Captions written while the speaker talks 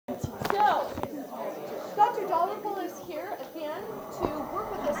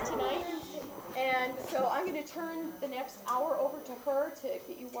to turn the next hour over to her to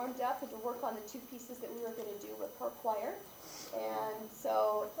get you warmed up and to work on the 2 pieces that we were going to do with her choir. And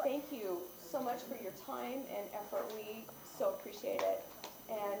so thank you so much for your time and effort. We so appreciate it.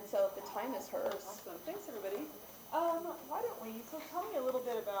 And so the time is hers. Awesome. Thanks, everybody. Why don't we, so tell me a little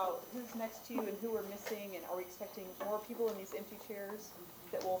bit about who's next to you and who we're missing, and are we expecting more people in these empty chairs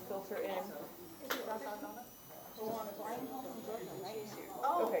that will filter in?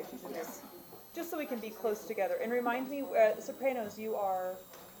 Okay, she's in there. Just so we can be close together. And remind me, sopranos, you are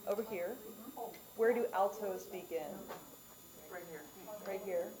over here. Where do altos begin? Right here. Right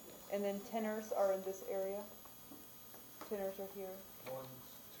here. And then tenors are in this area. Tenors are here. 1, 2.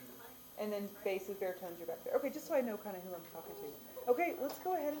 And then basses, baritones, you're back there. Okay, just so I know kind of who I'm talking to. Okay, let's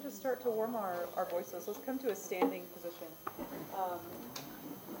go ahead and just start to warm our voices. Let's come to a standing position.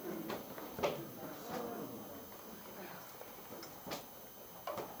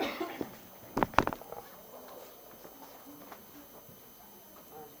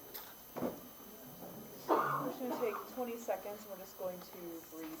 We're just going to take 20 seconds and we're just going to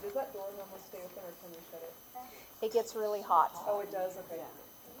breathe. Does that door normally stay open or can we shut it? It gets really hot. Oh, it does? Okay.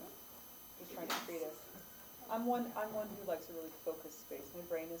 Just trying to treat us. I'm one who likes a really focused space. My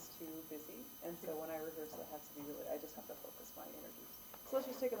brain is too busy, and so when I rehearse, it has to be really, I just have to focus my energy. So let's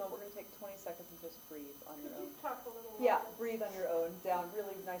just take a moment. We're going to take 20 seconds and just breathe on your own. Talk a little Yeah, breathe on your own, down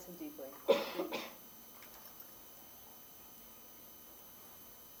really nice and deeply.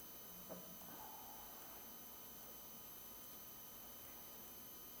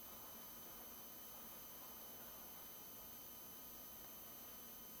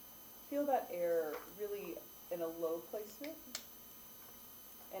 Feel that air really in a low placement.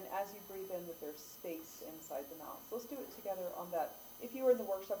 And as you breathe in, that there's space inside the mouth. So let's do it together on that. If you were in the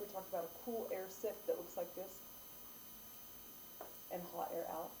workshop, we talked about a cool air sip that looks like this. And hot air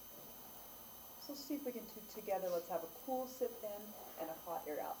out. So let's see if we can do together. Let's have a cool sip in and a hot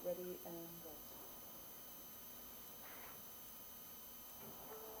air out. Ready and go.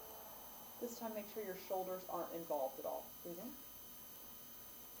 This time make sure your shoulders aren't involved at all. Breathe in.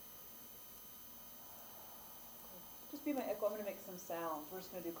 Just be my echo. I'm going to make some sounds. We're just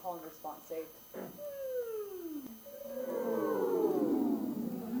going to do call and response. Say.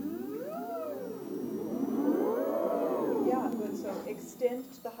 Yeah, good. So extend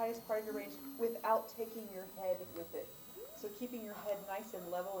to the highest part of your range without taking your head with it. So keeping your head nice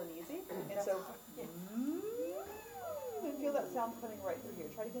and level and easy. And so, and feel that sound coming right through here.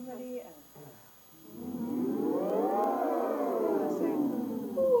 Try to get ready and say.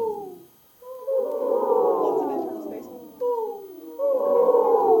 Lots of internal space.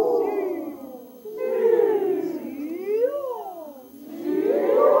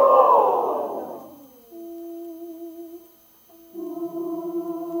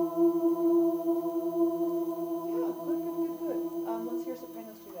 Let's hear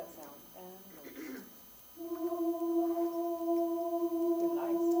sopranos do that sound. And good,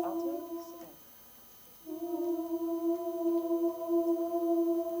 nice. Altos.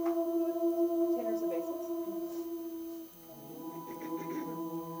 Tenors and basses.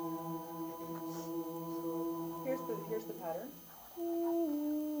 Here's the pattern.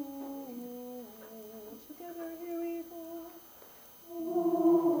 Together, here we go.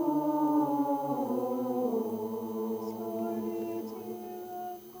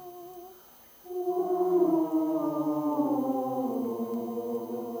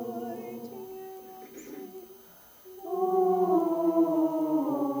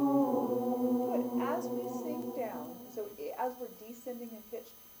 As we're descending in pitch,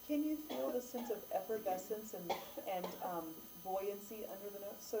 can you feel the sense of effervescence and buoyancy under the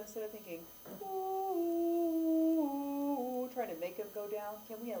notes? So instead of thinking, ooh, trying to make them go down,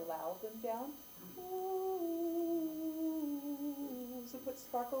 can we allow them down? Ooh. So put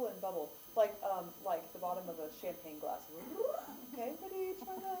sparkle and bubble, like the bottom of a champagne glass. Okay, ready?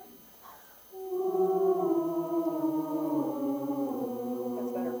 Try that.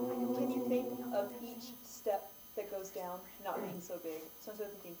 That's better. Can you think of each step that goes down not being so big? So instead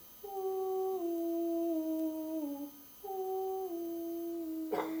of thinking, ooh,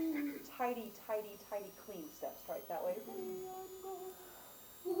 ooh, tidy, tidy, tidy, clean steps, right? That way.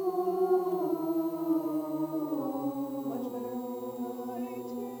 Much better.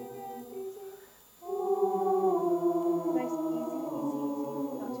 Nice, easy, easy, easy.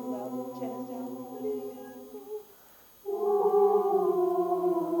 Not too loud. Chin is down. Say,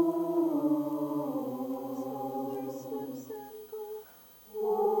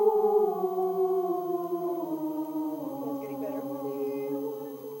 ooh.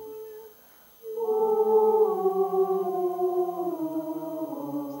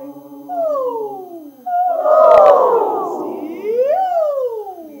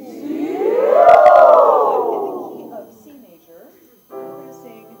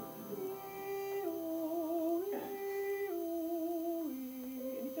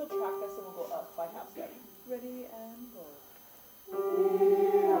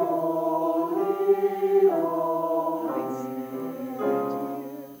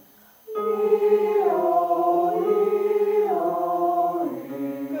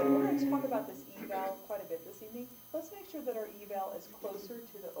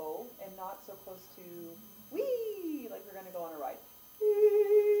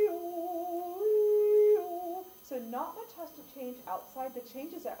 not much has to change outside. The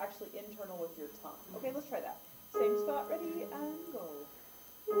changes are actually internal with your tongue. Okay, let's try that. Same spot, ready, and go.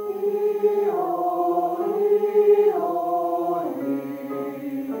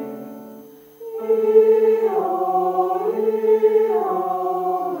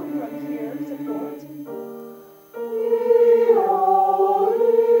 From here, support.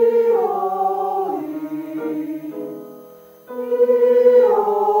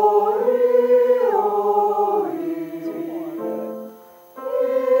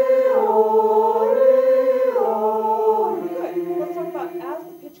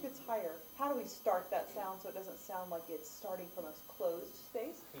 Start that sound so it doesn't sound like it's starting from a closed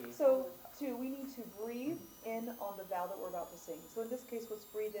space. So we need to breathe in on the vowel that we're about to sing. So in this case, let's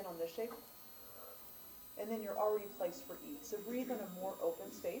breathe in on this shape, and then you're already placed for E. So breathe in a more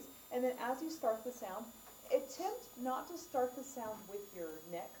open space, and then as you start the sound, attempt not to start the sound with your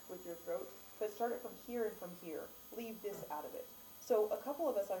neck, with your throat, but start it from here and from here. Leave this out of it. So a couple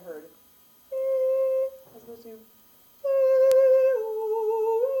of us I heard, as opposed to,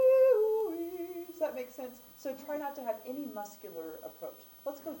 does that make sense? So try not to have any muscular approach.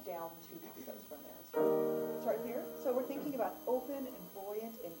 Let's go down 2 steps from there. Start here. So we're thinking about open and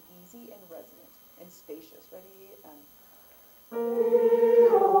buoyant and easy and resonant and spacious. Ready? And we're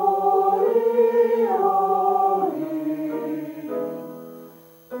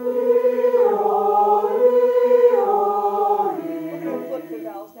going to flip the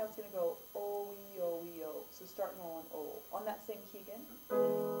vowels. Now it's going to go O-E-O-E-O. So start now on O. On that same key again.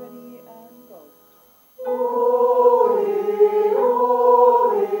 Ready? And go.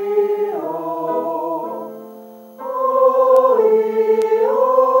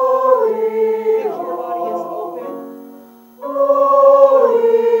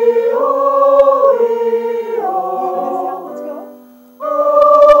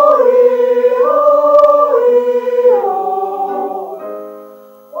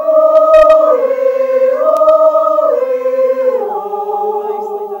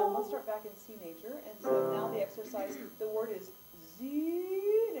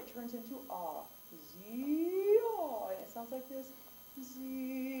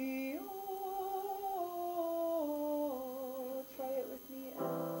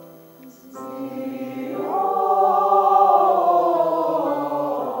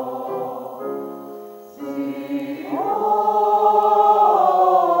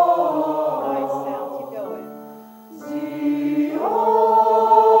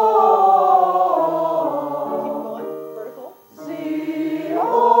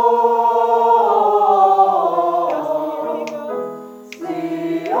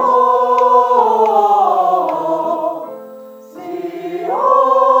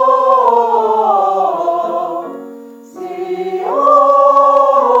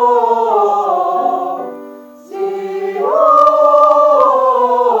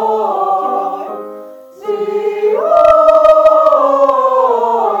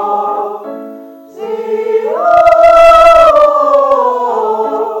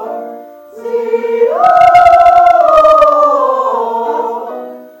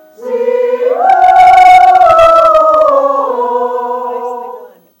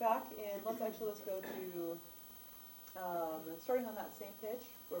 Starting on that same pitch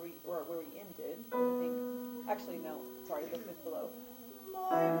where we ended. I think, actually no, sorry, the fifth below.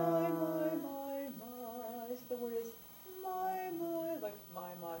 My. So the word is my, like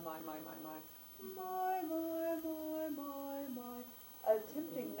my.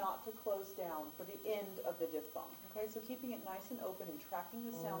 Attempting not to close down for the end of the diphthong. Okay, so keeping it nice and open and tracking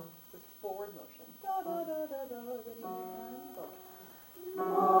the sound with forward motion. Da da da da da. Ready and go.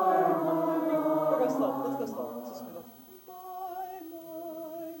 Or go slow. Let's go slow. Let's just go.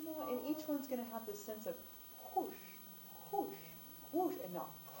 And each one's going to have this sense of whoosh, whoosh, whoosh, and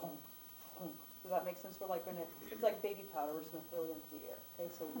not funk, funk. Does that make sense? We're like going to, it's like baby powder. We're just going to throw it into the air. Okay,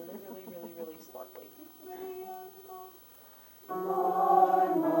 so really sparkly. Ready and go.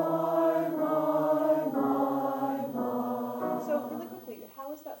 So really quickly, how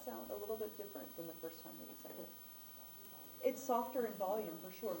is that sound a little bit different than the first time that we sang it? It's softer in volume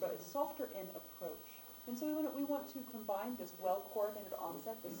for sure, but it's softer in approach. And so we want to combine this well-coordinated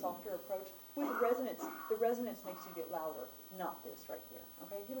onset, this softer approach, with resonance. The resonance makes you get louder, not this right here.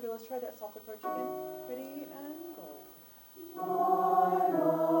 Okay, here we go. Let's try that soft approach again. Ready and go.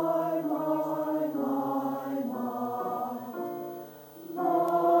 Now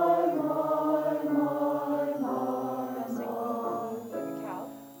sing moo like a cow.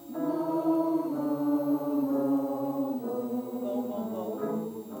 Low,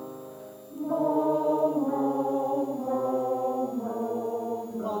 low, low.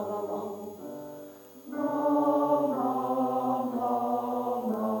 La, la, la.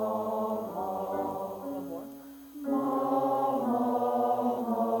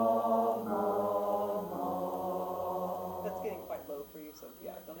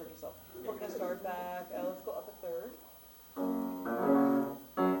 hurt yourself. We're going to start back. Let's go up a third.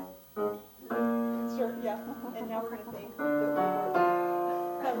 Sure, yeah. And now we're going to think the word.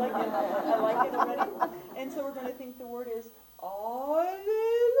 I like it. I like it already. And so we're going to think the word is Alleluia.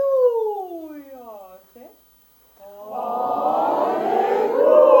 Say it. Alleluia.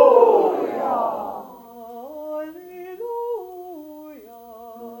 Alleluia.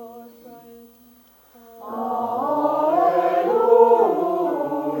 Try it.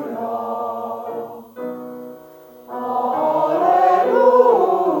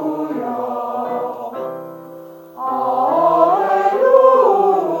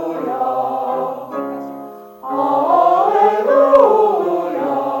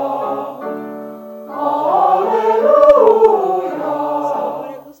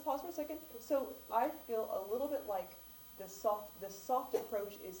 So I feel a little bit like the soft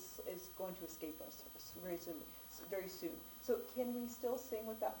approach is going to escape us very soon. So can we still sing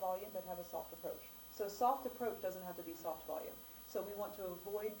with that volume but have a soft approach? So soft approach doesn't have to be soft volume. So we want to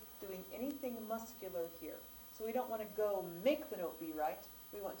avoid doing anything muscular here. So we don't want to go make the note be right.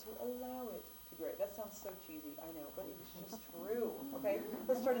 We want to allow it to be right. That sounds so cheesy, I know, but it's just true. Okay,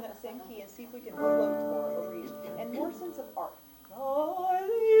 let's start in that same key and see if we can float more over each and more sense of art.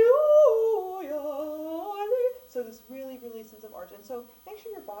 So this really sense of arch. And so make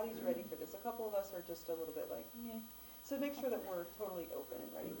sure your body's ready for this. A couple of us are just a little bit like, meh. So make sure that we're totally open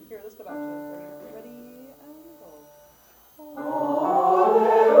and ready. Here, let's go back to it. Ready and go.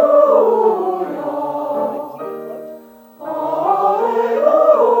 Hallelujah. Keep it float. Hallelujah.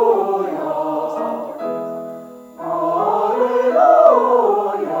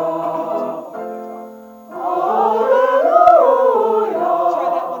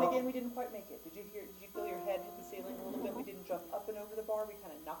 Up and over the bar, we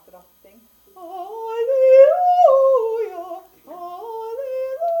kind of knocked it off the thing. Hallelujah, hallelujah.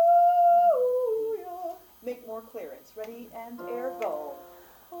 Make more clearance. Ready and air go.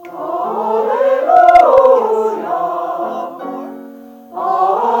 Hallelujah. One more.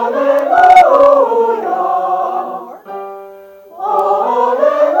 Hallelujah. One more.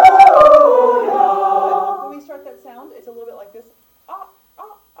 Hallelujah. When we start that sound, it's a little bit like this. Ah,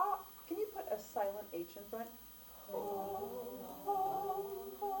 ah, ah. Can you put a silent H in front?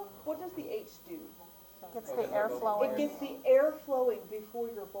 What does the H do? Gets the air flowing. It gets the air flowing before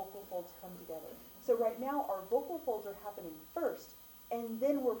your vocal folds come together. So right now our vocal folds are happening first, and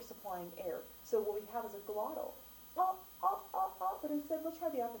then we're supplying air. So what we have is a glottal. But instead, let's try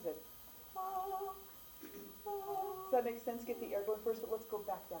the opposite. Does that make sense? Get the air going first, but let's go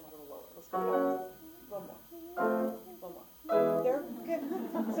back down a little lower. Let's go down. One more. One more. There? Good.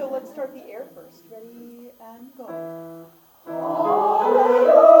 So let's start the air first. Ready and go.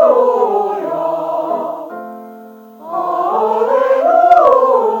 Hallelujah. Hallelujah.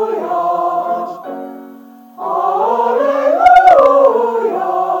 Hallelujah.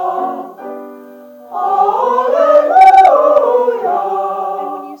 Hallelujah. And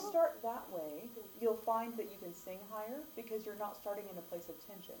when you start that way, you'll find that you can sing higher because you're not starting in a place of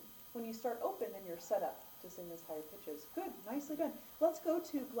tension. When you start open, then you're set up to sing those higher pitches. Good, nicely done. Let's go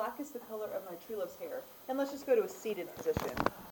to Black is the Color of My True Love's Hair. And let's just go to a seated position.